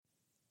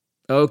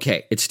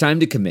Okay, it's time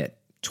to commit.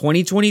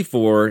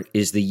 2024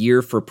 is the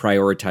year for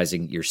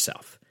prioritizing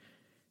yourself.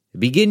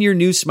 Begin your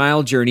new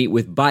smile journey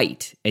with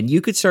Byte, and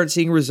you could start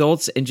seeing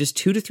results in just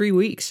 2 to 3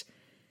 weeks.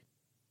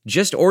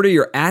 Just order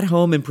your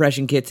at-home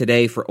impression kit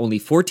today for only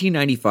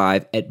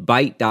 $14.95 at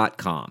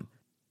Byte.com.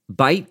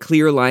 Byte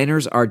clear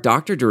liners are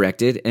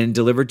doctor-directed and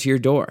delivered to your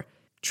door.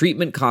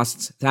 Treatment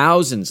costs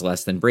thousands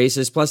less than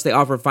braces, plus they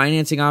offer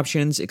financing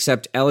options,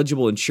 accept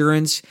eligible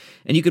insurance,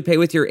 and you could pay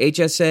with your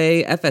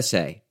HSA,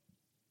 FSA.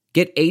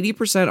 Get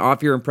 80%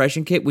 off your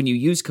impression kit when you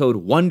use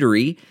code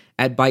WONDERY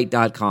at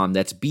Byte.com.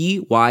 That's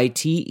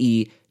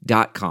BYTE.com.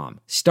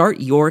 Start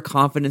your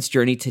confidence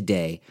journey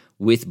today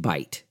with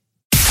Byte.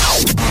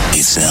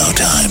 It's now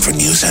time for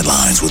news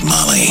headlines with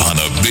Molly on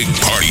the Big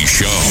Party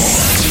Show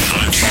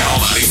on Channel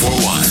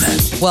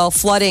 94.1. Well,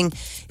 flooding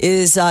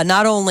is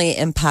not only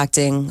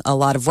impacting a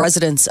lot of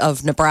residents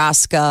of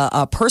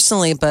Nebraska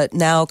personally, but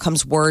now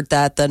comes word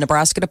that the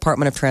Nebraska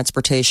Department of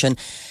Transportation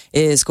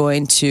is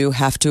going to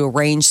have to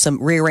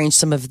rearrange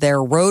some of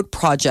their road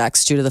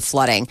projects due to the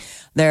flooding.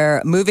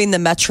 They're moving the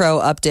Metro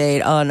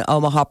update on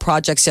Omaha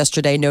projects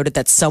yesterday, noted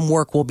that some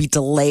work will be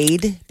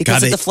delayed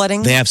because of the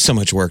flooding. They have so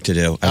much work to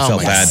do. I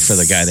felt bad for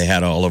the guy they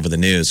had all over the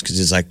news because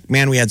he's like,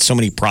 man, we had so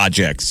many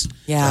projects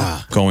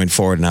going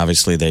forward, and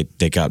obviously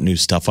they got new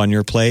stuff on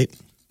your plate.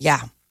 Yeah.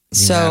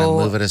 So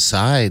move it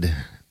aside.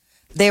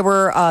 They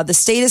were the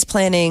state is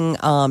planning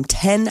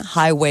 10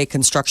 highway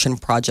construction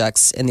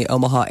projects in the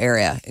Omaha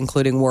area,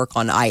 including work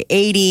on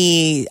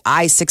I-80,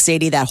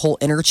 I-680, that whole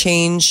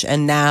interchange.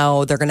 And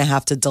now they're going to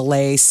have to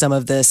delay some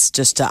of this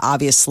just to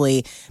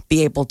obviously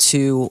be able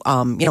to,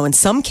 in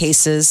some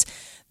cases,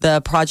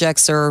 the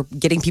projects are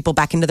getting people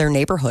back into their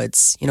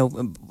neighborhoods,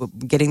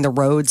 getting the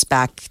roads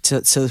back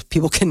so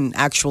people can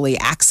actually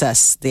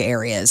access the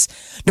areas.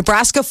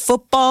 Nebraska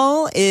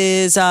football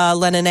is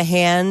lending a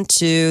hand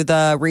to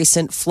the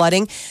recent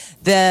flooding.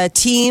 The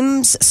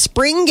team's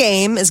spring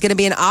game is going to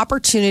be an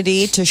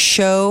opportunity to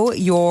show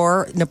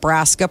your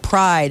Nebraska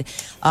pride.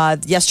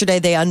 Yesterday,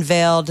 they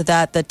unveiled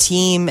that the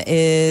team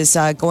is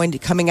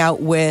coming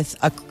out with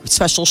a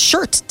special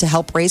shirt to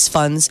help raise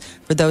funds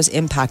for those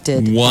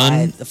impacted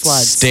by the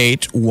floods.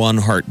 State, one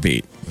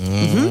heartbeat.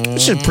 Mm-hmm.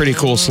 It's a pretty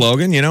cool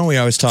slogan. We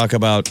always talk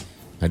about.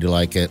 I do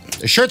like it.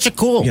 The shirts are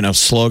cool.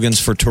 Slogans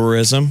for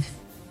tourism.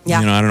 Yeah.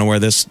 I don't know where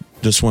this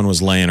one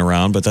was laying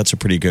around, but that's a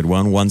pretty good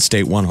one. One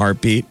state, one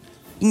heartbeat.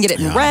 You can get it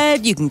in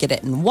red. You can get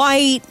it in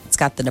white. It's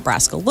got the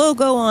Nebraska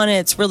logo on it.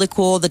 It's really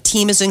cool. The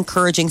team is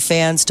encouraging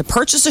fans to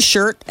purchase a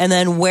shirt and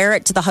then wear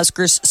it to the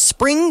Huskers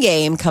spring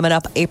game coming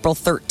up April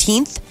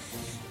 13th.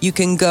 You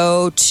can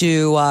go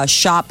to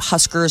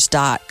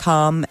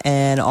shophuskers.com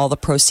and all the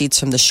proceeds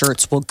from the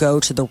shirts will go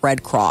to the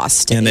Red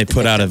Cross. And they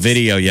put out a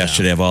video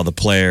yesterday of all the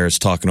players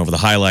talking over the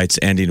highlights,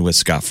 ending with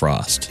Scott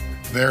Frost.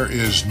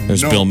 There's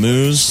no Bill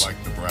Moose.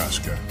 Like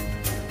Nebraska.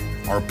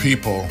 Our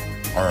people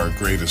are our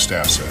greatest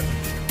asset.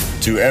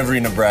 To every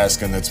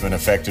Nebraskan that's been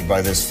affected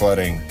by this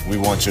flooding, we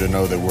want you to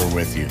know that we're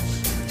with you.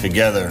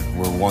 Together,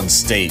 we're one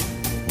state,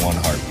 one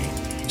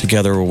heartbeat.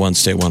 Together, we're one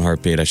state, one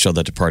heartbeat. I showed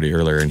that to Party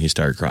earlier, and he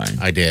started crying.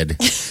 I did.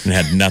 And it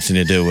had nothing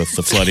to do with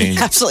the flooding.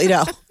 Absolutely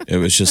no. It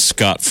was just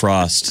Scott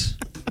Frost.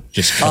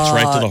 Just cuts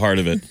right to the heart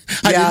of it.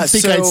 But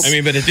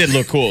it did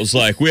look cool. It was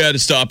like, we had to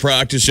stop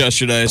practice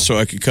yesterday so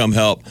I could come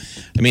help.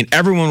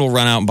 Everyone will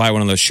run out and buy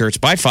one of those shirts.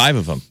 Buy 5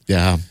 of them.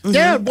 Yeah.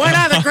 Dude, why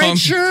not? They're great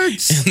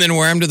shirts. And then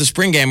wear them to the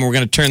spring game. We're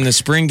going to turn the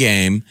spring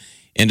game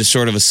into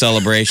sort of a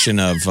celebration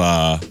of,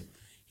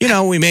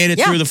 we made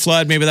it through the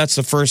flood. Maybe that's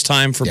the first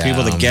time for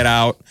people to get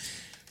out.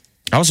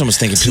 I was almost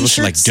thinking people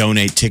should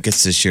donate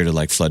tickets this year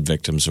to flood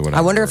victims or whatever.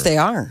 I wonder if they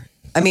are.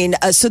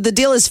 So the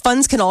deal is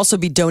funds can also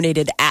be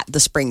donated at the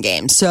spring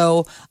game.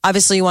 So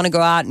obviously you want to go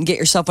out and get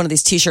yourself one of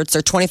these T-shirts.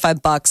 They're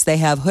 $25. They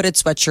have hooded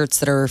sweatshirts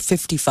that are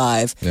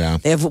 $55. Yeah.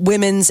 They have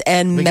women's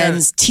and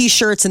men's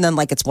T-shirts, and then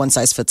it's one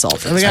size fits all.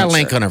 We got a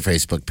link on our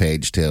Facebook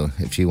page too,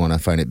 if you want to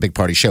find it. Big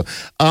Party Show.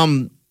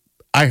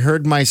 I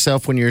heard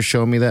myself when you were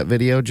showing me that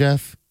video,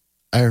 Jeff.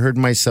 I heard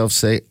myself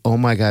say, "Oh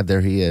my God,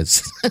 there he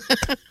is."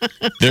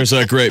 There's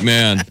that great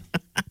man.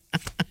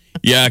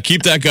 Yeah,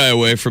 keep that guy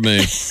away from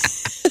me.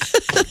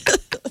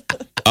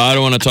 I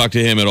don't want to talk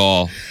to him at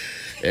all.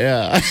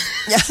 Yeah.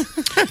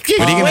 What are you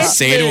going to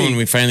say to him when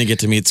we finally get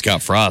to meet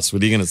Scott Frost?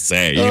 What are you going to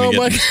say? Are you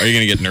going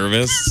to get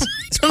nervous?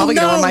 It's probably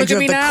going to remind you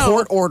of the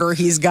court order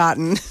he's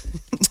gotten.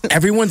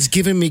 Everyone's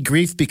giving me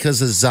grief because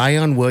of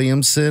Zion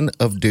Williamson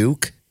of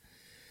Duke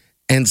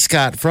and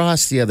Scott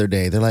Frost the other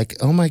day. They're like,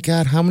 "Oh my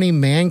God, how many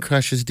man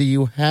crushes do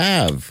you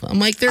have?" I'm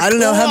like, I don't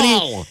know how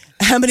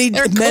many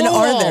men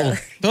are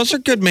there. Those are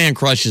good man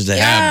crushes to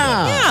have.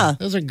 Yeah.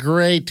 Those are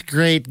great,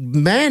 great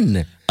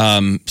men.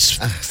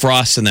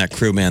 Frost and that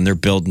crew, man, they're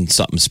building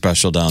something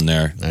special down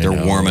there. They're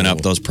warming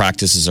up. Those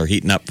practices are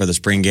heating up for the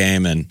spring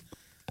game, and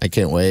I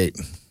can't wait.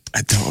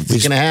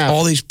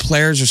 All these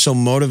players are so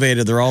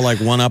motivated. They're all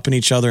one-upping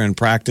each other in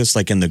practice,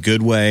 in the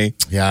good way.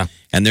 Yeah.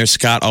 And there's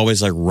Scott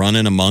always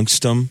running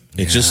amongst them.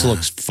 It just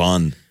looks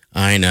fun.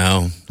 I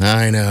know.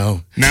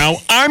 Now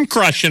I'm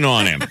crushing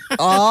on him.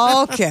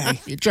 Okay.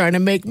 You're trying to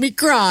make me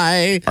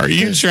cry. Are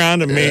you trying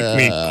to make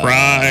me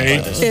cry?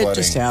 It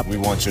just happened. We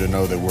want you to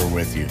know that we're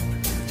with you.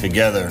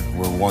 Together,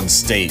 we're one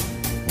state,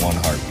 one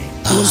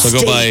heartbeat. So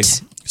go buy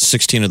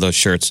 16 of those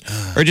shirts,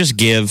 or just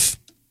give.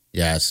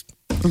 Yes.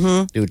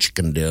 Do what you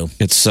can do.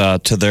 It's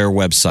to their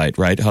website,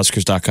 right?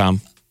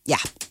 Huskers.com. Yeah.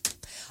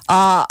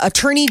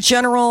 Attorney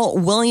General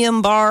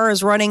William Barr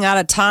is running out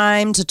of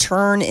time to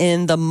turn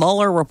in the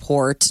Mueller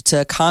report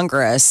to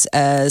Congress,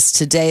 as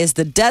today is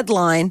the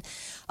deadline.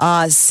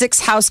 6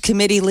 House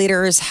committee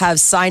leaders have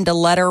signed a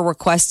letter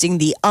requesting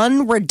the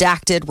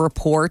unredacted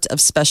report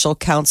of special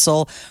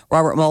counsel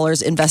Robert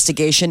Mueller's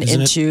investigation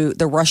into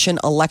the Russian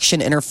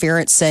election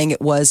interference, saying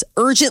it was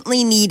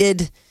urgently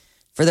needed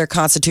for their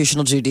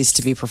constitutional duties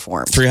to be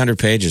performed. 300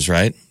 pages,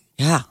 right?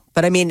 Yeah.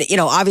 But I mean,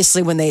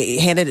 obviously when they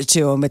handed it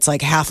to him, it's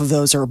like half of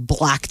those are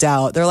blacked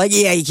out. They're like,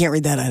 yeah, you can't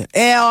read that.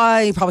 Yeah,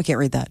 you probably can't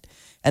read that.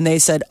 And they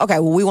said, okay,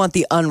 well, we want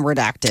the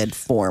unredacted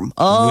form.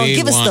 Oh,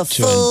 give us the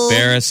full. To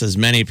embarrass as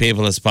many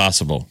people as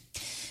possible.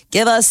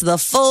 Give us the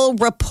full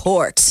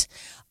report.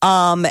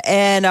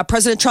 And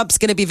President Trump's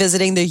going to be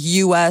visiting the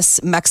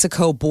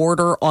U.S.-Mexico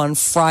border on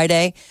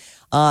Friday.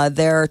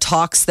 There are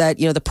talks that,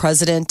 the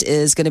president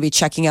is going to be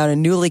checking out a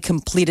newly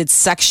completed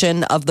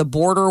section of the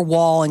border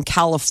wall in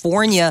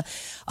California.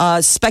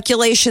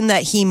 Speculation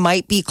that he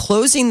might be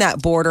closing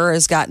that border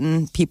has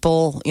gotten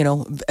people,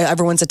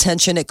 everyone's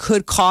attention. It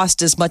could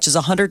cost as much as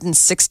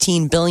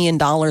 $116 billion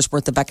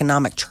worth of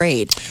economic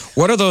trade.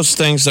 What are those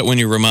things that when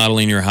you're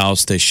remodeling your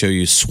house, they show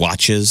you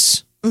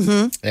swatches?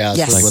 Mm-hmm. Yeah,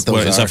 yes.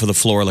 What is that for the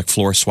floor? Like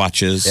floor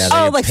swatches?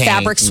 Yeah, like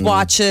fabric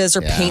swatches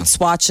or paint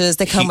swatches.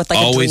 They come with like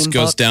a dream always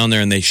goes book. down there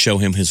and they show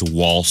him his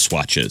wall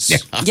swatches.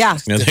 Yeah.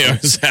 They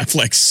always have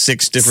like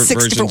 6 different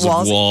versions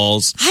of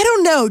walls. I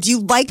don't know. Do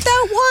you like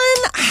that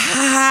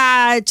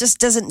one? It just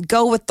doesn't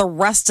go with the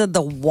rest of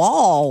the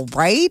wall,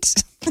 right?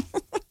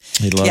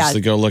 He loves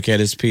to go look at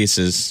his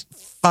pieces.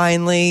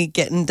 Finally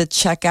getting to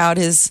check out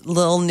his new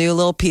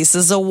little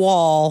pieces of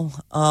wall.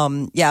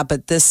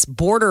 But this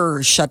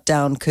border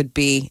shutdown could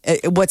be.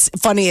 What's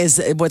funny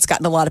is what's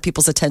gotten a lot of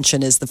people's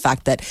attention is the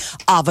fact that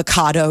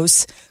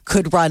avocados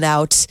could run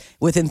out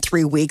within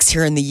 3 weeks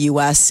here in the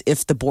U.S.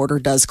 if the border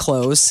does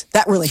close.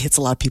 That really hits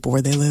a lot of people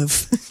where they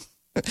live.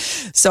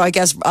 So I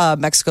guess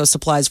Mexico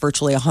supplies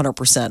virtually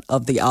 100%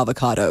 of the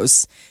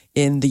avocados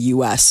in the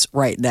U.S.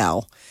 right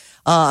now.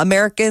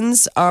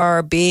 Americans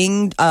are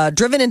being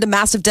driven into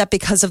massive debt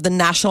because of the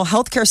national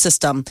healthcare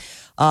system,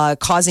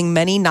 causing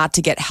many not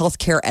to get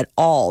healthcare at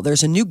all.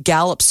 There's a new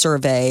Gallup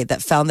survey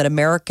that found that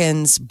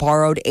Americans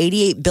borrowed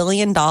 $88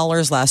 billion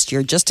last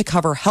year just to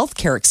cover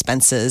healthcare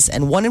expenses,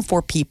 and 1 in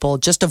 4 people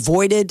just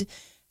avoided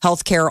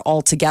healthcare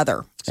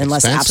altogether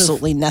unless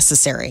absolutely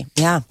necessary.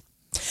 Yeah.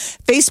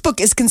 Facebook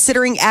is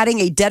considering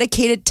adding a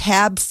dedicated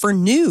tab for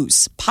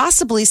news,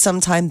 possibly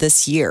sometime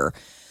this year.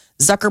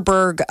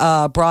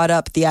 Zuckerberg brought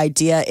up the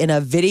idea in a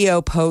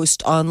video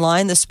post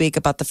online this week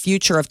about the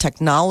future of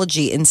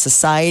technology in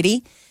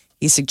society.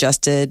 He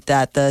suggested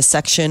that the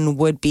section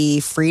would be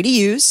free to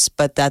use,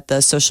 but that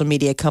the social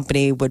media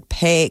company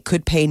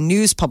could pay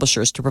news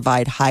publishers to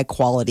provide high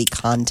quality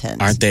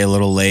content. Aren't they a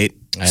little late?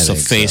 I think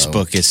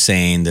Facebook is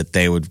saying that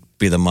they would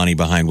be the money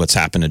behind what's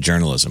happened to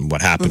journalism.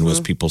 What happened was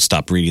people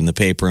stopped reading the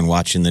paper and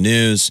watching the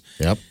news.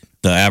 Yep.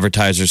 The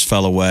advertisers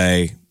fell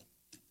away.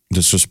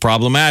 This was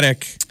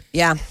problematic.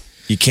 Yeah.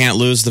 You can't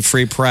lose the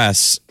free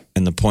press.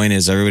 And the point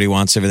is, everybody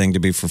wants everything to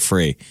be for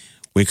free.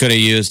 We could have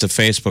used a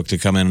Facebook to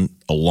come in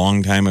a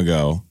long time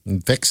ago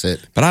and fix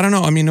it. But I don't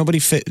know. I mean, nobody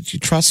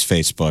trusts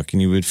Facebook,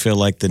 and you would feel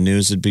like the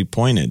news would be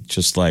pointed,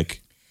 just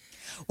like.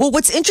 Well,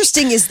 what's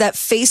interesting is that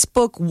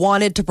Facebook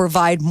wanted to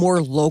provide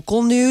more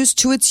local news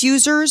to its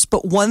users,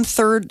 but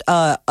 1/3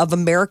 of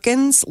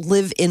Americans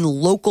live in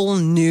local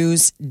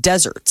news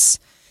deserts.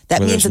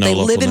 That means that they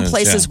live in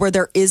places where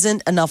there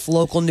isn't enough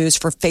local news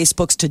for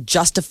Facebooks to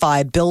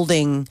justify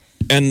building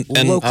and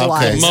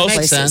localized most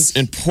places.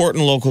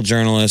 Important local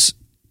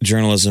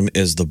journalism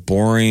is the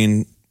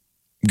boring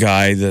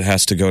guy that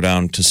has to go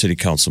down to city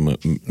council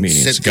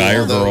meetings. Guy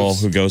or girl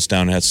who goes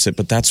down and has to sit.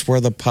 But that's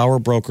where the power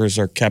brokers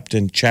are kept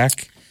in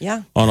check.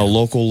 Yeah. On a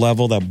local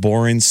level, that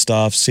boring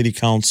stuff, city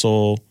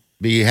council.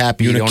 Be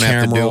happy you don't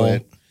have to do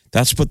it.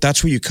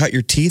 That's where you cut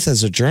your teeth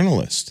as a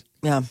journalist.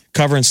 Yeah.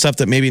 Covering stuff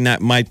that maybe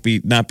might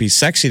not be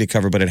sexy to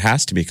cover, but it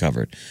has to be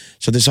covered.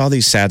 So there's all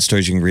these sad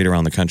stories you can read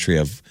around the country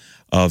of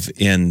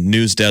in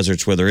news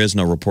deserts where there is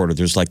no reporter.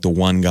 There's like the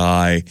one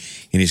guy,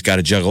 and he's got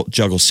to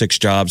juggle 6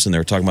 jobs. And they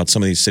were talking about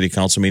some of these city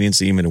council meetings.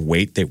 They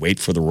wait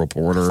for the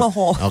reporter.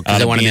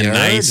 They want to be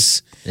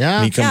nice. Yeah.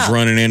 And he comes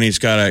running in. He's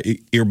got a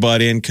earbud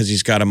in because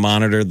he's got to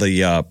monitor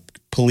the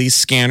police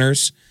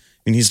scanners.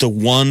 And he's the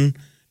one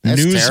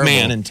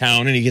newsman in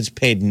town, and he gets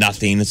paid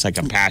nothing. It's like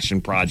a passion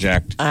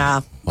project.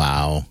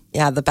 Wow.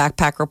 Yeah, the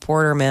backpack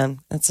reporter, man.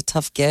 That's a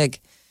tough gig.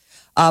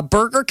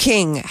 Burger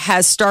King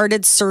has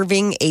started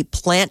serving a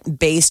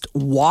plant-based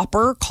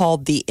Whopper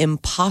called the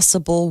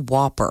Impossible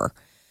Whopper.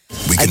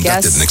 We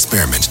conducted an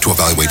experiment to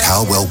evaluate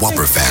how well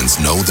Whopper fans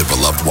know their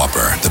beloved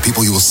Whopper. The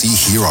people you will see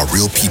here are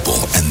real people,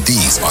 and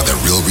these are their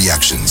real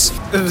reactions.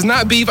 If it's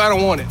not beef, I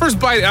don't want it. First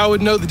bite, I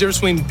would know the difference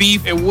between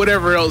beef and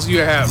whatever else you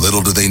have.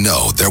 Little do they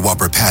know, their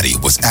Whopper patty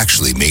was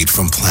actually made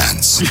from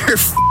plants. You're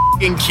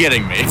f***ing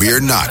kidding me.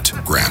 We're not,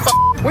 Grant.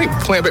 Wait,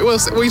 plant-based?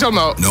 What are you talking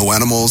about? No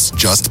animals,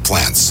 just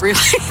plants. Really?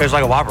 Tastes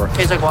like a Whopper.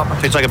 Tastes like a Whopper.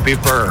 Tastes like a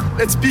beef burger.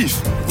 It's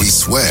beef. We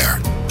swear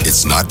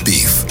it's not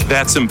beef.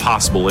 That's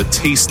impossible. It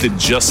tasted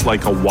just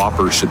like a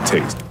Whopper should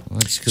taste.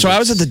 So I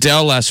was at the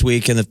Dell last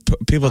week, and the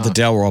people at the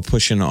Dell were all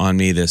pushing on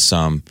me this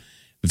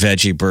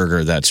veggie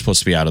burger that's supposed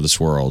to be out of this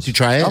world. Did you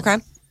try it? Okay.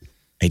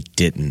 I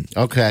didn't.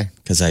 Okay.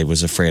 Because I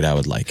was afraid I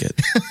would like it.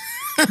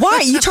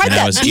 Why? You tried and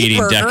that I was beef eating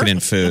burger.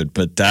 decadent food,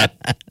 but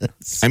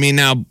I mean,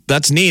 now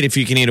that's neat if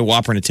you can eat a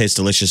Whopper and it tastes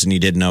delicious and you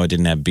didn't know it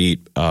didn't have beef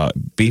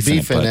in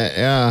it.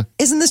 Yeah.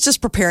 Isn't this just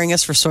preparing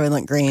us for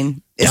Soylent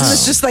Green? Isn't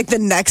this just like the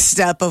next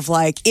step of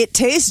like, it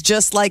tastes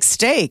just like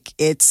steak.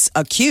 It's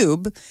a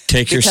cube.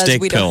 Take your because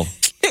steak we pill.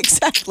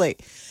 Exactly.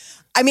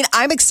 I mean,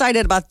 I'm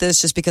excited about this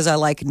just because I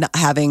like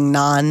having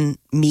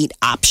non-meat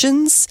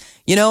options,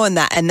 and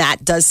that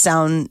does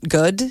sound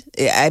good.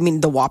 I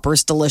mean, the Whopper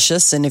is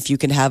delicious, and if you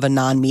can have a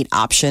non-meat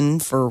option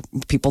for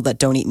people that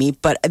don't eat meat,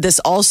 but this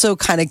also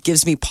kind of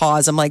gives me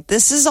pause. I'm like,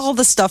 this is all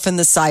the stuff in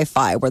the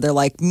sci-fi where they're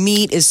like,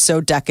 meat is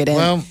so decadent.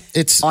 Well,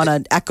 it's on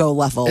an echo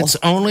level. It's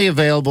only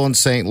available in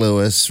St.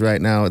 Louis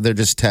right now. They're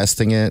just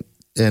testing it,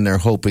 and they're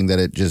hoping that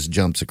it just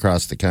jumps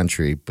across the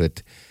country,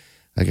 but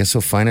I guess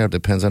we'll find out. It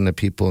depends on the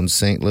people in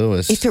St.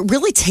 Louis. If it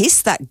really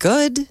tastes that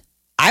good,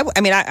 I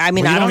mean, well, I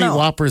you don't know. Eat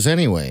Whoppers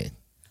anyway.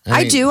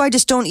 I do. I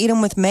just don't eat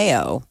them with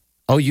mayo.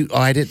 Oh,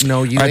 I didn't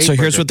know you. All right, ate so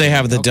here's Burger what they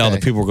have at the King. Dell Okay.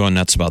 that people were going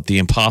nuts about: the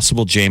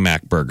Impossible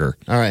J-Mac burger.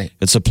 All right,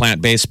 it's a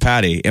plant-based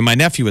patty, and my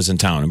nephew was in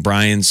town, and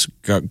Brian's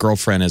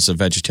girlfriend is a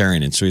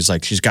vegetarian, and so he's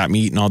like, she's got me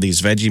eating all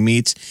these veggie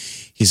meats.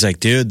 He's like,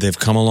 dude, they've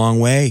come a long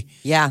way.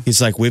 Yeah.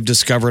 He's like, we've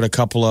discovered a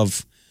couple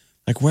of.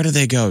 Like, where do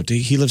they go?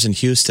 He lives in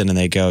Houston, and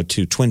they go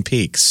to Twin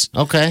Peaks.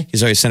 Okay.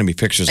 He's always sending me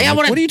pictures. Hey, I'm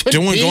like, I what are you Twin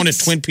doing Peaks? going to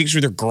Twin Peaks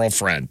with your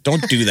girlfriend?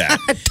 Don't do that.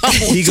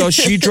 He goes,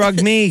 she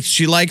drugged me.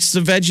 She likes the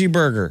veggie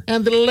burger.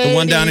 And the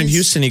one down in ladies.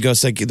 Houston, he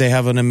goes, like, they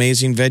have an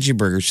amazing veggie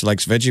burger. She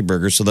likes veggie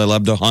burgers, so they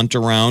love to hunt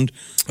around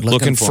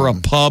looking for a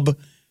 'em. pub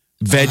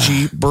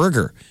veggie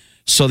burger.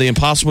 So the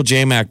Impossible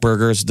J-Mac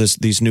burger is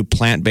this new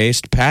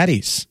plant-based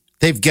patties.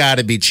 They've got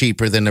to be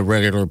cheaper than the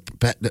regular.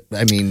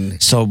 I mean,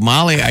 So,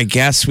 Molly, I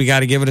guess we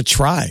got to give it a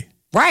try.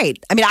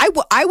 Right. I mean,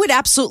 I would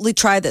absolutely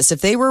try this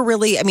if they were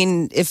really. I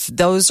mean, if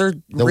those are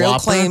real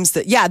Whopper? claims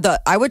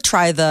that I would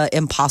try the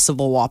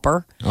Impossible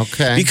Whopper.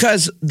 okay.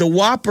 Because the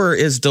Whopper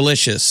is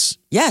delicious.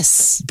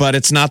 Yes. But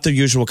it's not the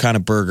usual kind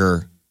of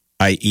burger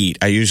I eat.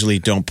 I usually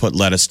don't put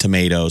lettuce,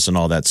 tomatoes, and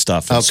all that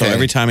stuff. And so Okay.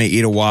 every time I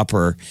eat a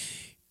Whopper,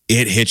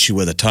 it hits you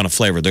with a ton of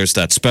flavor. There's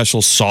that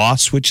special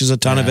sauce, which is a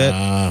ton of it.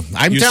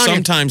 I'm you telling you,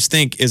 sometimes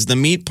think, is the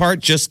meat part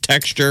just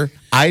texture?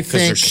 I Because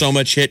think there's so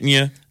much hitting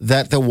you.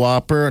 that the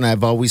Whopper, and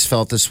I've always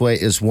felt this way,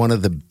 is one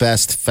of the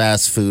best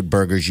fast food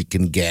burgers you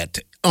can get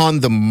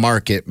on the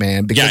market,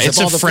 man. Yeah, because it's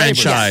of a all the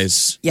flavors.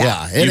 franchise.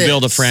 Yeah. it You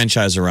build a is.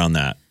 franchise around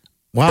that.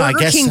 Wow, I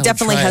Burger guess King I'll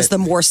definitely try has it. the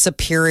more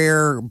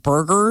superior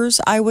burgers,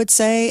 I would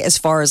say, as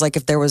far as like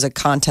if there was a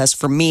contest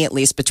for me, at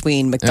least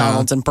between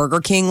McDonald's and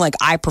Burger King. Like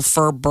I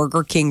prefer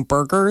Burger King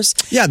burgers.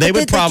 Yeah, they But would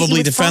they eat probably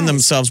with defend fries.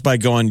 themselves by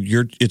going,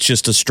 it's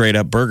just a straight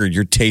up burger.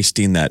 You're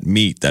tasting that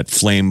meat, that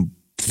flame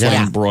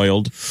Yeah.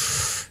 broiled.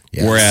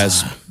 Yes.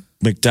 Whereas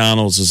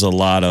McDonald's is a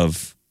lot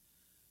of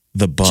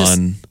the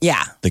bun,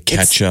 Yeah. the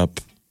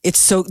ketchup. It's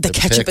so the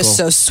ketchup pickle. is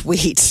so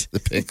sweet. the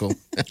pickle.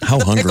 How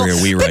hungry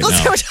are we right Pickles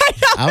now? go right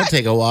I would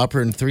take a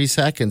Whopper in 3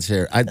 seconds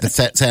here.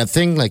 That sad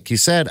thing, like you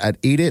said, I'd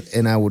eat it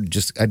and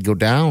I'd go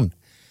down,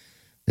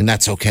 and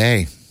that's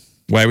okay.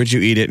 Why would you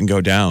eat it and go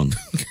down?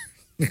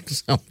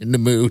 Because I'm in the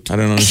mood. I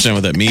don't understand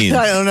what that means.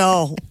 I don't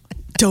know.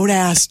 Don't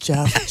ask,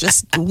 Jeff.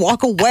 Just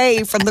walk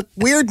away from the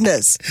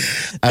weirdness.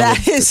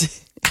 That is.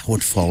 I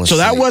would fall asleep.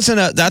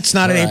 So that's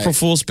not an Right. April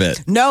Fool's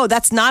bit. No,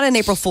 that's not an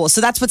April Fool.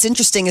 So that's what's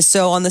interesting is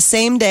so on the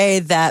same day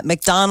that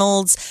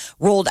McDonald's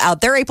rolled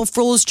out their April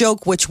Fool's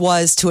joke, which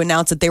was to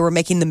announce that they were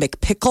making the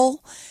McPickle.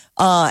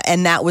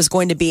 And that was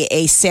going to be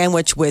a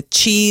sandwich with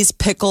cheese,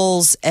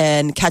 pickles,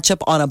 and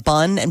ketchup on a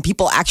bun. And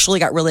people actually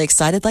got really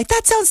excited, like,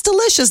 that sounds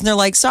delicious. And they're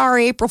like,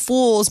 sorry, April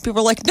Fools.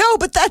 People are like, no,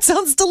 but that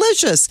sounds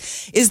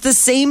delicious. Is the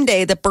same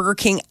day that Burger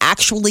King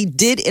actually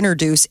did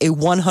introduce a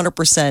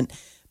 100%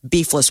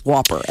 beefless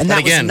Whopper. And that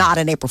again, was not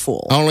an April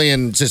Fool. only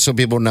in, just so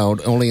people know,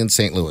 only in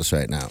St. Louis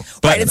right now.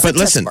 But, Right, it's but a test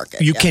listen,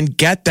 market, you yeah. can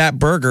get that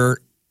burger.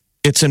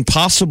 It's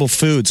Impossible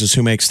Foods is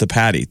who makes the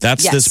patty.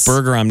 That's Yes. this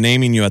burger I'm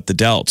naming you at the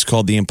Dell. It's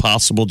called the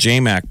Impossible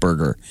J-Mac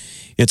burger.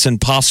 It's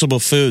Impossible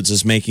Foods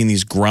is making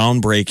these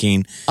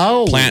groundbreaking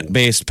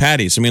plant-based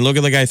patties. I mean, look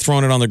at the guy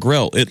throwing it on the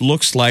grill. It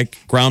looks like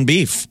ground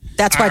beef.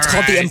 That's why it's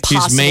called the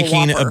Impossible He's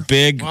making Whopper. a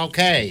big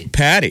Okay.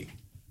 patty.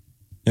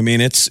 I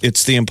mean, it's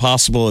the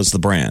Impossible is the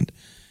brand.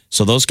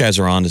 So those guys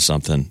are onto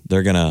something.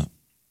 They're gonna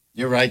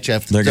You're right,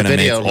 Jeff. they're The gonna make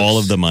video all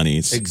looks of the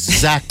monies.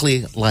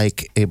 exactly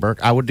like a burger.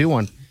 I would do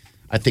one.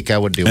 I think I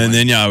would do And one.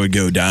 then I would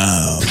go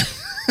down.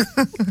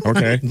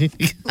 Okay.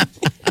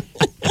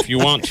 If you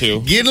want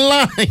to. Get in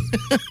line.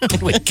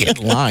 Wait, get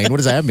in line? What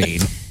does that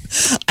mean?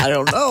 I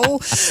don't know.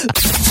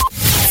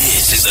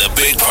 This is the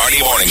Big Party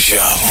Morning Show.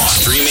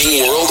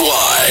 Streaming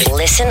worldwide.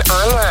 Listen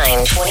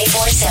online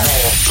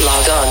 24/7.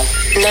 Log on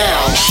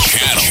now.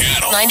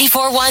 Channel.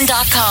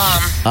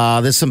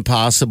 941.com. This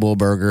Impossible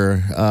Burger,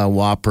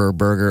 Whopper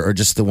Burger, or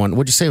just the one.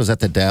 What'd you say? Was that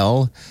the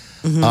Dell?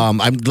 I'm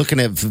looking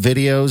at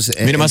videos.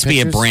 I mean, it must be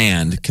a pictures.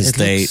 brand because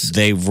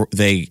It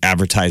they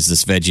advertise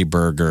this veggie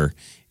burger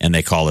and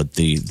they call it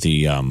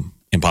the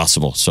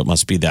Impossible. So it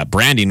must be that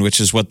branding,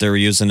 which is what they were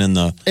using in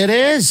the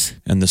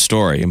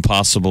story.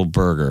 Impossible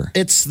Burger.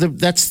 That's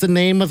the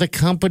name of the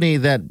company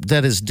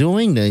that is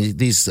doing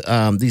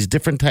these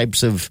different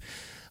types of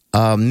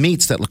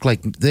meats that look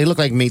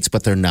like meats,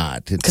 but they're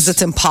not. Because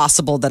it's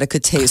impossible that it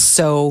could taste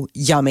so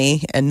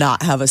yummy and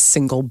not have a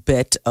single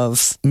bit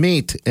of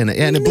meat in it.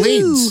 And it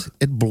bleeds.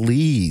 It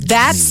bleeds.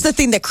 That's the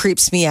thing that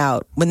creeps me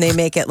out when they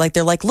make it like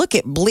they're like, look,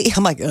 it bleed.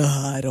 I'm like,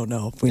 I don't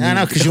know. I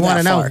know, because you want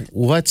to know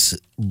what's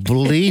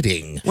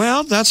bleeding.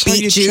 Well, that's how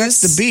Beet you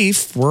juice. check the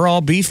beef. We're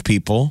all beef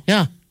people.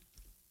 Yeah.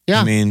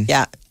 I mean,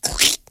 yeah.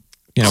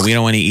 We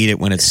don't want to eat it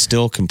when it's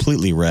still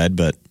completely red,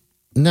 but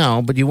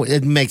no, but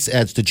it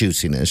adds to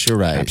juiciness. You're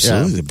right.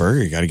 Absolutely. Yeah. The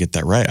burger, you got to get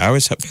that right. I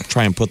always have to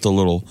try and put the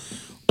little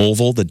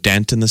oval, the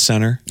dent in the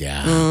center.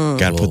 Yeah.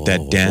 Got to put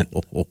that dent.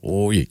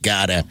 You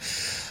gotta.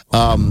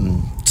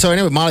 So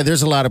anyway, Molly,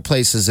 there's a lot of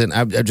places, and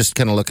I just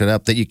kind of looked it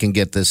up that you can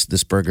get this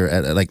burger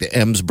at like the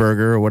M's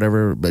Burger or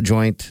whatever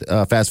joint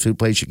fast food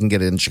place. You can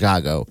get it in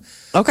Chicago.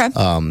 Okay.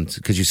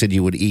 Because you said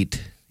you would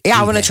eat. Yeah,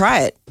 I want to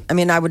try it. I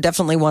mean, I would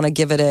definitely want to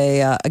give it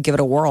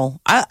a whirl.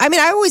 I mean,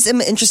 I always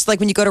am interested, like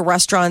when you go to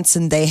restaurants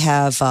and they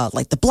have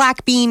like the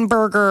black bean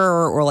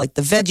burger or like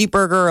the veggie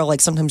burger, or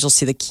like sometimes you'll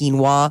see the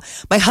quinoa.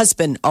 My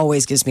husband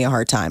always gives me a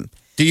hard time.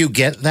 Do you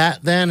get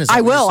that then? Is that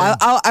I what will. you're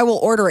saying? I will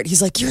order it.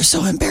 He's like, you're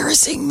so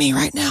embarrassing me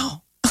right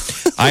now.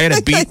 I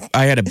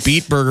had a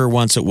beet burger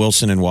once at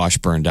Wilson and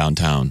Washburn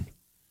downtown.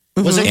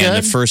 Was it And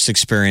good? the first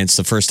experience,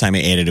 the first time I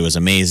ate it, it was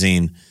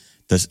amazing.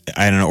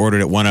 I had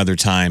ordered it one other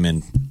time,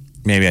 and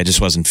maybe I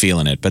just wasn't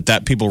feeling it. But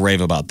that people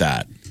rave about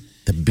that.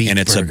 The beet and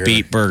it's burger. a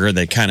beet burger.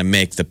 They kind of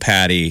make the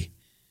patty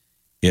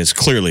is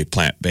clearly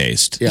plant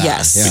based. Yeah,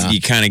 Yes. yeah. You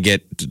kind of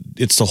get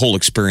it's the whole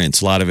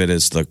experience. A lot of it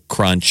is the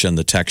crunch and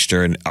the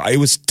texture, and it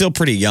was still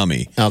pretty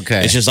yummy.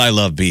 Okay. It's just I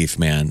love beef,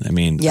 man. I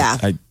mean, Yeah.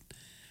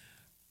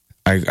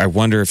 I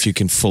wonder if you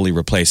can fully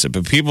replace it.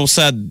 But people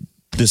said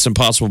this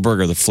Impossible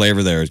Burger, the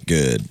flavor there is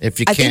good. If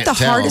you I can't think the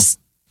tell. hardest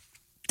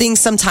thing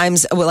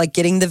sometimes with like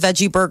getting the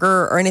veggie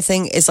burger or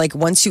anything is like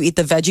once you eat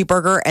the veggie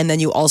burger and then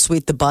you also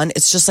eat the bun,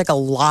 it's just like a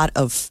lot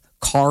of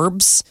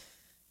carbs.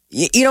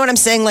 You know what I'm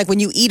saying? Like when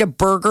you eat a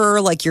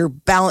burger, like you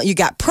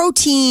got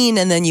protein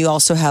and then you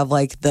also have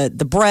like the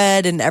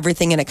bread and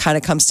everything, and it kind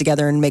of comes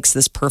together and makes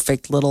this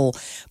perfect little.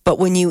 But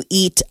when you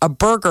eat a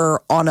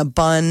burger on a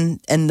bun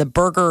and the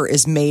burger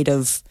is made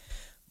of,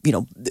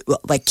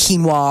 like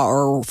quinoa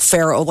or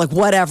farro, like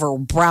whatever,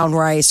 brown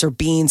rice or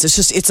beans,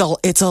 it's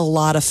a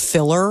lot of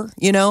filler,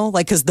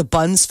 like because the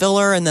bun's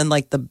filler and then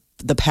like the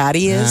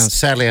patty is.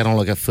 Sadly, I don't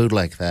look at food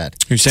like that.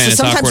 You're saying So it's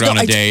sometimes, awkward on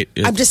a I- date.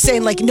 I'm just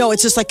saying, like, no,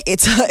 it's just like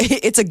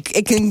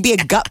it can be a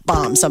gut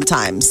bomb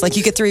sometimes. Like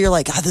you get through, you're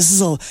like,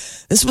 this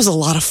was a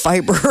lot of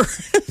fiber.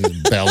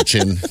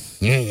 Belching.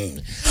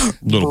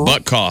 Little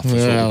butt cough is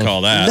what we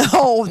call that.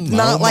 No,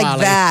 not like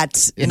Molly.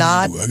 that.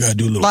 Not I gotta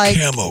do a little like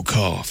camo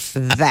cough.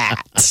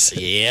 that.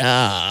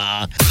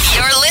 Yeah.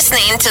 You're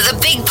listening to the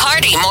Big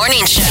Party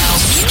Morning Show.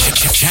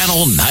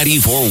 Channel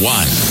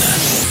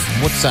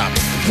 94.1. What's up?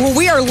 Well,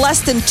 we are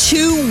less than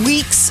 2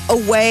 weeks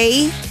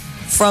away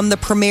from the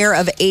premiere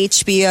of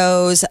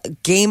HBO's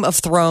Game of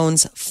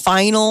Thrones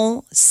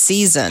final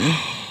season. Can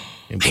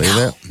you believe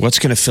it? What's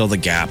going to fill the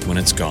gap when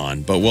it's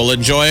gone? But we'll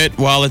enjoy it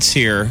while it's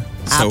here.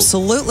 So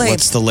Absolutely.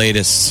 What's the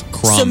latest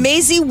crumb? So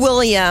Maisie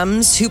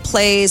Williams, who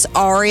plays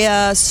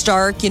Arya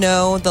Stark,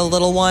 the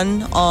little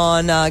one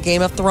on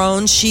Game of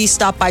Thrones, she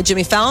stopped by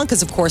Jimmy Fallon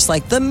because, of course,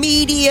 like the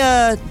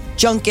media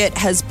junket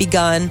has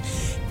begun,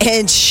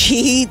 and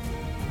she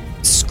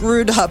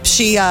screwed up.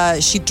 She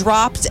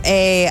dropped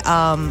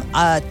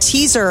a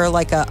teaser,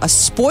 like a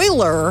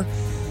spoiler,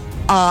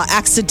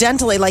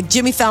 accidentally. Like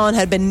Jimmy Fallon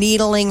had been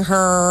needling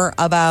her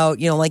about,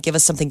 like give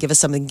us something,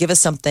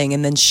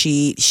 and then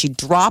she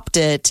dropped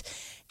it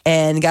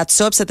and got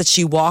so upset that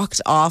she walked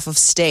off of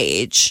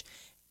stage,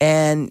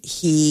 and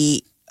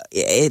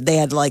they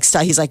had like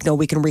stuff. He's like, no,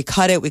 we can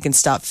recut it, we can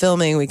stop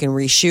filming, we can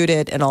reshoot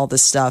it, and all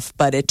this stuff.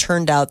 But it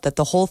turned out that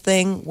the whole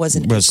thing was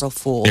an April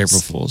Fool's.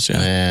 April Fool's,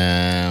 yeah.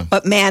 Yeah.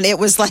 But man, it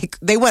was like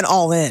they went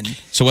all in.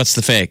 So what's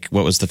the fake?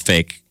 What was the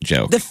fake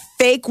joke? The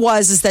fake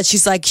is that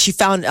she's like, she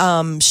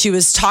found, she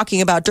was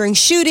talking about during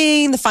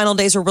shooting, the final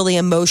days were really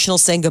emotional,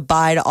 saying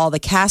goodbye to all the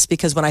cast,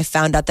 because when I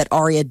found out that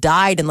Arya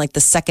died in like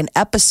the second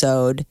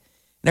episode,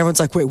 and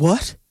everyone's like, wait,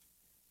 what?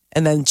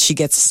 And then she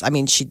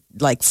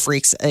like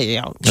freaks, she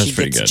pretty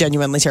gets good.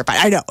 genuinely terrified.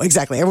 I know,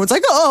 exactly. Everyone's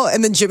like, oh,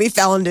 and then Jimmy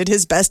Fallon did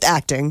his best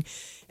acting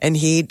And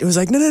he was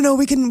like, no,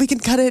 we can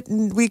cut it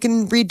and we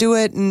can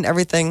redo it and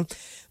everything.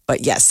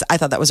 But yes, I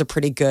thought that was a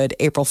pretty good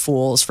April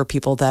Fool's for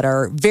people that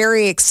are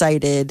very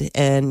excited.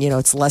 And,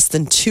 it's less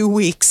than 2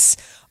 weeks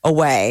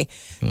away.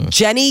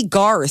 Jenny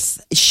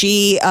Garth,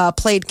 she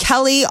played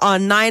Kelly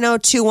on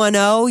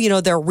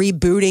 90210. They're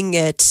rebooting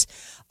it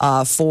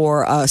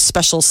for a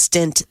special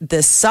stint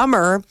this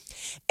summer.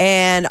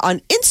 And on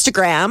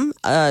Instagram,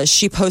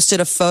 she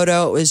posted a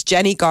photo. It was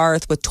Jenny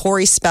Garth with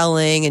Tori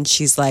Spelling. And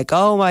she's like,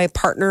 oh, my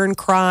partner in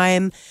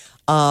crime.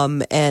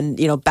 And,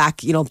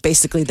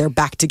 basically they're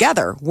back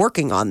together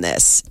working on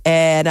this.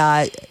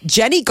 And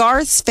Jenny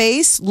Garth's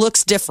face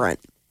looks different.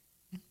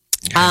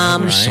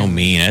 So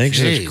mean. I think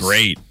she looks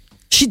great.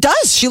 She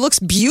does. She looks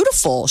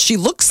beautiful. She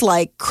looks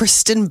like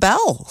Kristen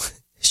Bell.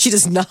 She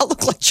does not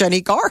look like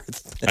Jenny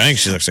Garth. I think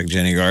she looks like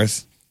Jenny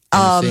Garth.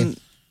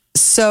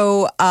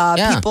 So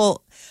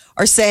people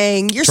are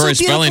saying you're Tori so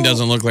beautiful. Spelling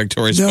doesn't look like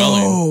Tori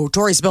Spelling. No,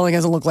 Tori Spelling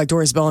hasn't looked like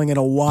Tori Spelling in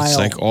a while. It's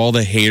like all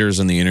the haters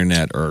on the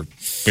internet are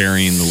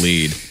burying the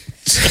lead.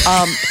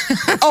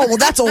 Well,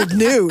 that's old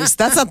news.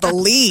 That's not the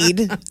lead.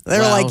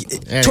 They're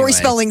anyway. Tori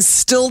Spelling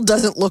still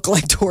doesn't look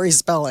like Tori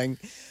Spelling.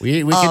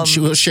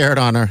 We'll share it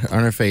on our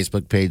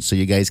Facebook page so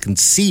you guys can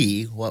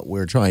see what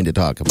we're trying to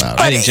talk about.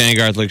 I think Jenny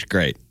Garth looks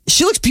great.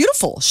 She looks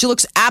beautiful. She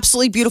looks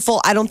absolutely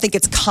beautiful. I don't think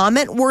it's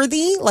comment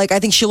worthy. I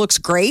think she looks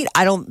great.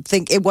 I don't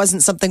think it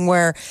wasn't something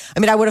where,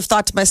 I would have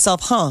thought to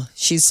myself,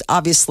 she's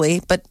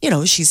obviously, but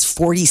she's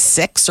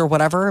 46 or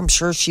whatever. I'm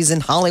sure she's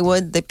in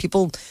Hollywood that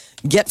people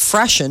get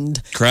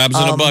freshened. Crabs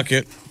in a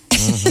bucket,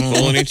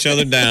 pulling each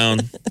other down.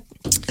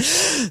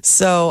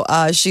 So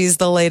she's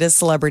the latest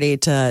celebrity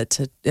to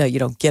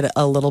get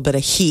a little bit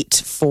of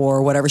heat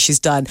for whatever she's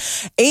done.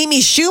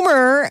 Amy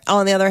Schumer,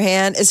 on the other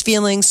hand, is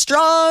feeling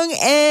strong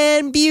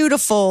and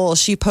beautiful.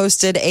 She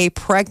posted a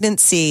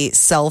pregnancy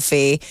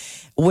selfie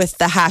with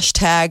the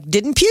hashtag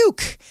didn't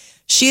puke.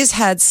 She has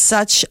had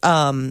such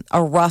a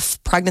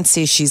rough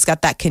pregnancy. She's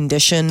got that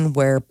condition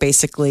where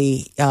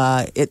basically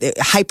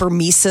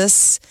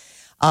hypermesis,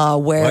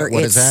 where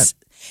what is that?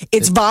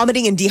 It's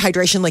vomiting and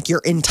dehydration like your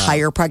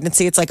entire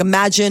pregnancy. It's like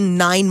imagine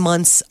 9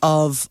 months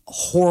of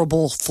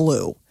horrible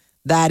flu.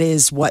 That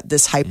is what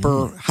this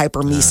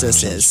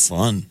hypermesis is.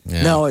 Fun.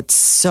 Yeah. No, it's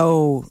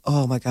so,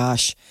 oh my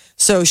gosh.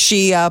 So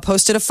she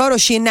posted a photo.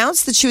 She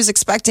announced that she was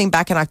expecting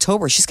back in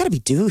October. She's got to be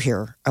due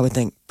here, I would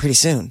think, pretty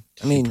soon.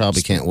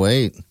 Probably can't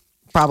wait.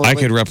 Probably. I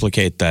could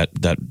replicate that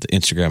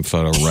Instagram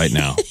photo right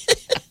now.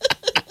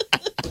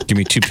 Give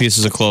me 2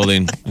 pieces of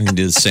clothing. I can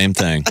do the same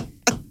thing.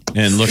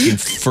 And looking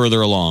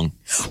further along.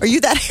 Are you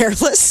that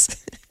hairless?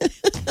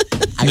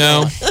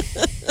 No.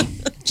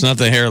 It's not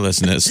the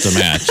hairlessness to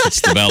match.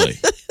 It's the belly.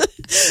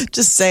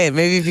 Just saying.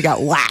 Maybe if you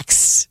got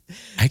waxed.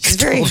 She's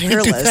very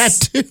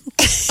hairless. Do that too.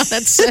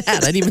 That's sad. I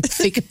didn't even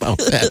think about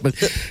that. But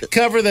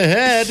cover the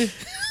head.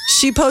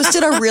 She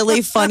posted a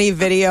really funny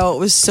video. It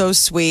was so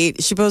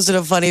sweet. She posted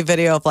a funny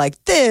video of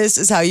this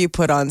is how you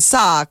put on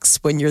socks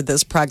when you're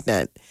this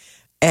pregnant.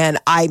 And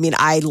I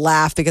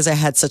laughed because I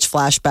had such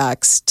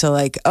flashbacks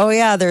to oh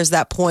yeah, there's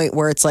that point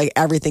where it's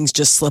everything's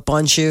just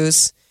slip-on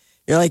shoes.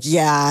 You're like,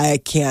 yeah, I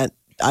can't.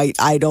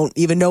 I don't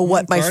even know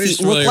what my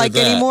feet look like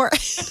anymore.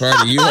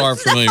 Party, you are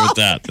familiar with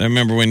that. I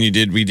remember when we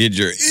did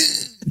your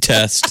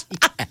test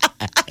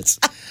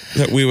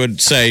that we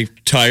would say,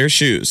 tie your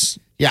shoes.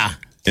 Yeah.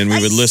 And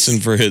we would listen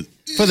for the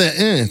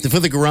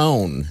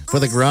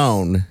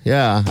groan.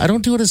 Yeah, I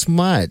don't do it as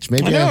much.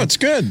 Maybe it's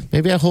good.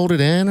 Maybe I hold it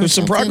in. There's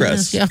some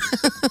progress. Yeah.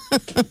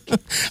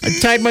 I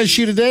tied my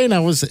shoe today, and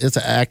it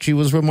actually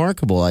was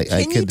remarkable.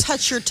 Can you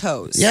touch your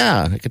toes?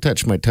 Yeah, I could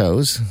touch my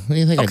toes. What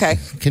do you think? Okay.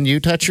 Can you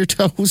touch your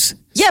toes?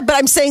 Yeah, but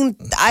I'm saying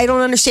I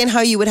don't understand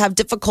how you would have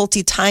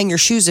difficulty tying your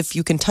shoes if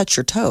you can touch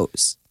your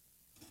toes.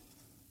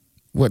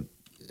 What?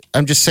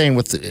 I'm just saying,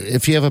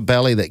 if you have a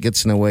belly that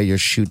gets in the way, your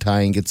shoe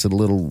tying gets a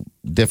little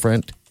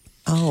different.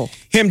 Oh.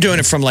 Him doing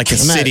it from a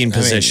sitting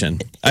position.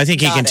 I think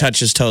he can touch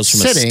his toes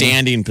from a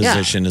standing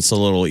position. Yeah. It's a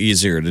little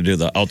easier to do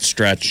the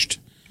outstretched.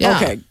 Yeah.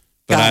 Okay.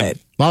 Got it.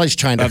 Molly's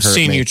trying to hurt me. I've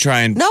seen you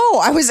try and... No,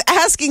 I was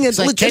asking a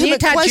legitimate can you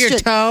touch question. your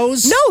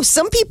toes? No,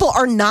 some people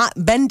are not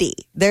bendy.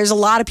 There's a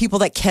lot of people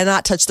that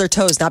cannot touch their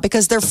toes. Not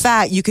because they're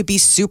fat. You could be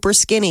super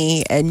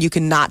skinny and you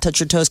cannot touch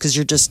your toes because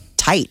you're just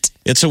tight.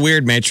 It's a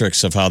weird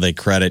matrix of how they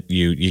credit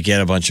you. You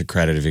get a bunch of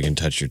credit if you can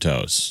touch your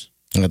toes.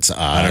 That's odd.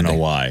 I don't know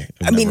why.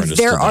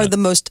 There are the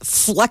most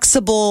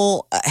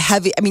flexible,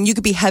 heavy. You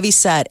could be heavy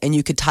set and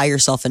you could tie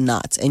yourself in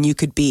knots, and you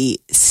could be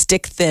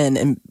stick thin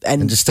and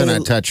just still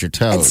not touch your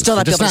toes, and still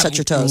not be able to touch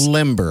your toes.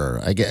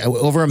 Limber. I get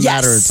over a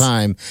matter of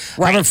time.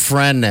 Right. I have a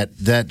friend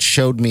that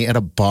showed me at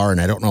a bar, and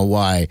I don't know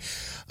why,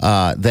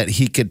 that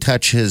he could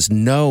touch his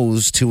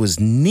nose to his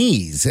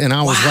knees, and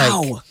I was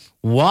like,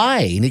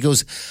 "Why?" And he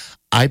goes,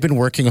 "I've been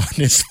working on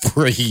this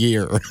for a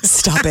year."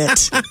 Stop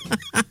it.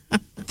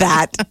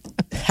 That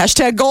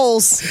hashtag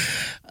goals.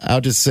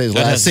 I'll just say his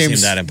last name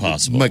that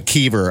impossible.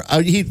 McKeever.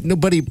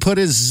 He put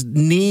his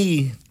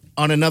knee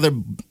on another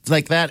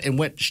like that and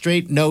went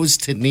straight nose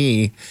to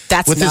knee.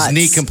 That's with nuts. his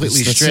knee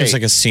completely That straight. seems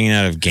like a scene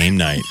out of Game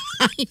Night.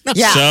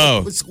 Yeah. So,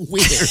 it was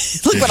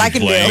weird. Look what I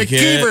can do. like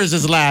it? McKeever's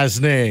his last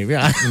name.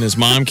 Yeah. And his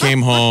mom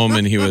came home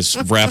and he was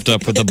wrapped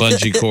up with a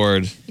bungee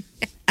cord.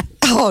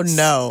 Oh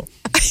no.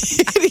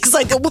 He's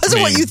like, it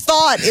wasn't what you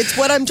thought. It's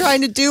what I'm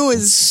trying to do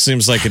is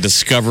Seems like a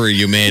discovery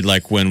you made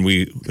like when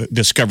we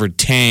discovered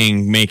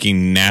Tang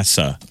making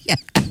NASA. Yeah.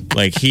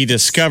 Like he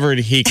discovered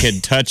he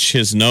could touch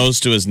his nose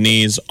to his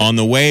knees on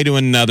the way to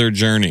another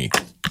journey.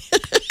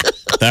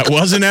 That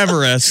wasn't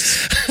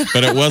Everest,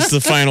 but it was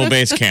the final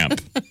base camp.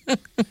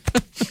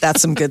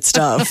 that's some good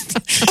stuff.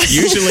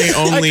 Usually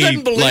only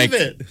couldn't believe like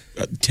it.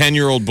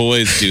 10-year-old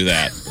boys do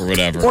that or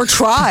whatever. Or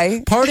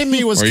try. Part of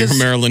me was Or you're 'cause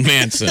Marilyn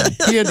Manson.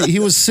 he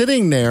was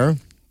sitting there.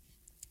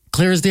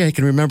 Clear as day, I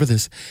can remember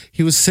this.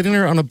 He was sitting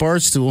there on a bar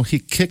stool. He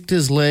kicked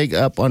his leg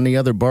up on the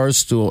other bar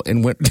stool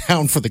and went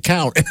down for the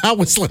count. And I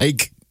was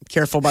like,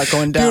 Careful about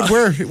going down.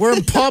 dude, we're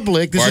in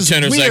public. This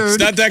Bartender's is like, weird. it's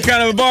not that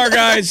kind of a bar,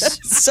 guys.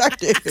 Sorry.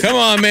 Come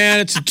on, man.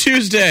 It's a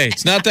Tuesday.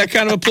 It's not that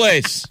kind of a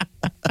place.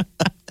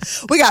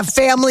 We got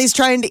families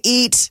trying to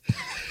eat.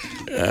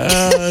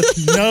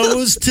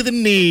 Nose to the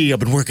knee. I've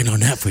been working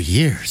on that for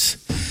years.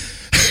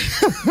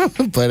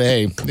 But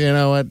hey, you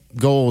know what?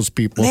 Goals,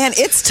 people. Man,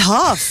 it's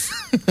tough.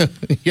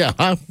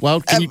 Yeah.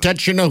 Well, can you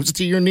touch your nose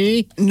to your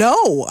knee?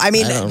 No, I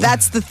mean, don't know.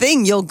 that's the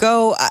thing. You'll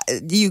go,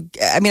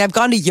 I've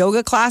gone to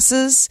yoga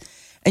classes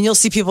and you'll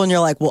see people and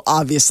you're like, well,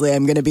 obviously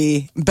I'm going to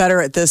be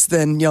better at this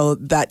than,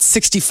 that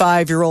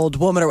 65-year-old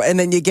woman. And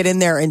then you get in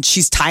there and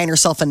she's tying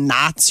herself in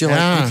knots. You're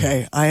like,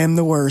 okay, I am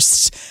the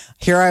worst.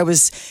 Here I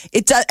was.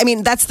 It does. I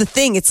mean, that's the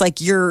thing. It's like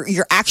your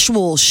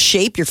actual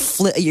shape. You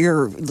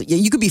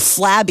could be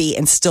flabby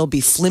and still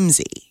be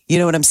flimsy. You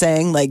know what I'm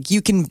saying? Like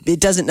it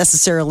doesn't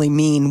necessarily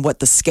mean what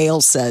the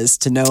scale says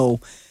to know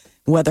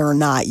whether or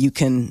not you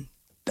can,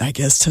 I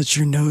guess, touch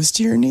your nose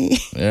to your knee.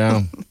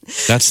 Yeah.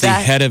 That's the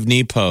head of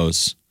knee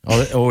pose.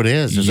 Oh, it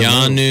is. There's a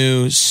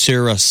Yanu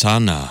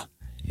Sirasana.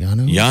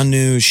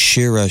 Yanu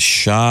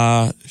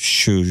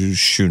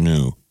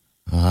Shirashunu.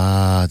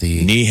 Ah,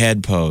 the knee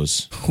head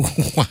pose.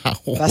 Wow.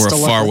 We're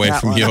far away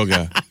from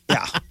yoga.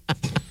 Yeah.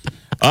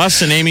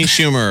 Us and Amy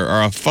Schumer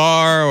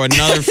are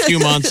another few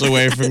months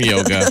away from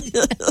yoga.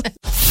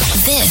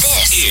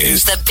 This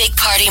is the Big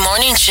Party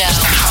Morning Show.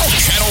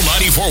 Channel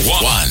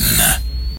 94.1.